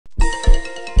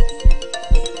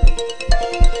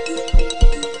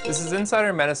is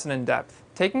Insider Medicine in Depth.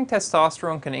 Taking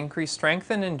testosterone can increase strength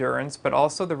and endurance, but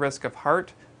also the risk of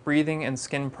heart, breathing, and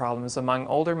skin problems among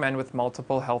older men with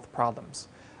multiple health problems,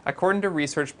 according to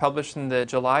research published in the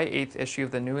July 8th issue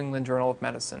of the New England Journal of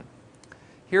Medicine.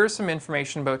 Here is some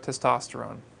information about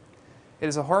testosterone. It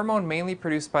is a hormone mainly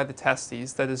produced by the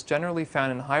testes that is generally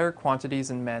found in higher quantities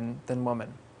in men than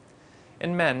women.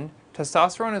 In men,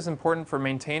 testosterone is important for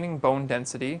maintaining bone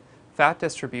density, fat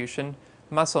distribution,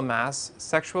 muscle mass,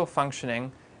 sexual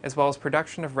functioning, as well as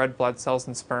production of red blood cells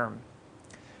and sperm.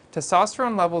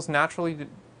 Testosterone levels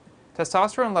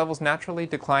naturally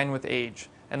decline with age,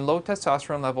 and low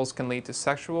testosterone levels can lead to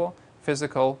sexual,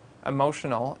 physical,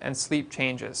 emotional, and sleep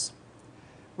changes.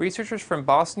 Researchers from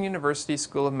Boston University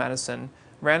School of Medicine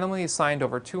randomly assigned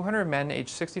over 200 men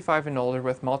aged 65 and older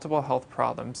with multiple health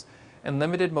problems and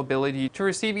limited mobility to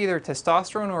receive either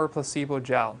testosterone or a placebo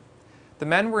gel. The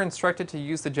men were instructed to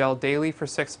use the gel daily for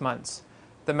 6 months.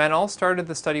 The men all started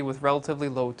the study with relatively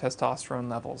low testosterone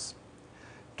levels.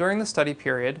 During the study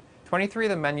period, 23 of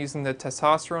the men using the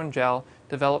testosterone gel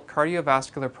developed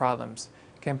cardiovascular problems,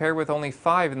 compared with only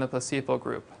 5 in the placebo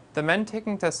group. The men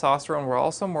taking testosterone were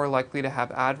also more likely to have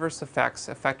adverse effects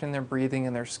affecting their breathing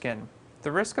and their skin.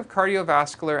 The risk of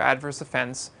cardiovascular adverse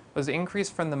events was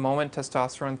increased from the moment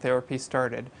testosterone therapy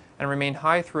started and remained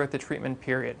high throughout the treatment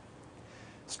period.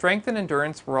 Strength and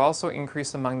endurance were also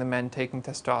increased among the men taking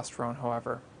testosterone,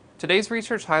 however. Today's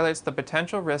research highlights the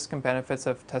potential risks and benefits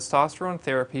of testosterone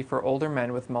therapy for older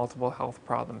men with multiple health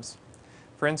problems.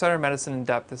 For Insider Medicine in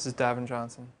Depth, this is Davin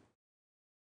Johnson.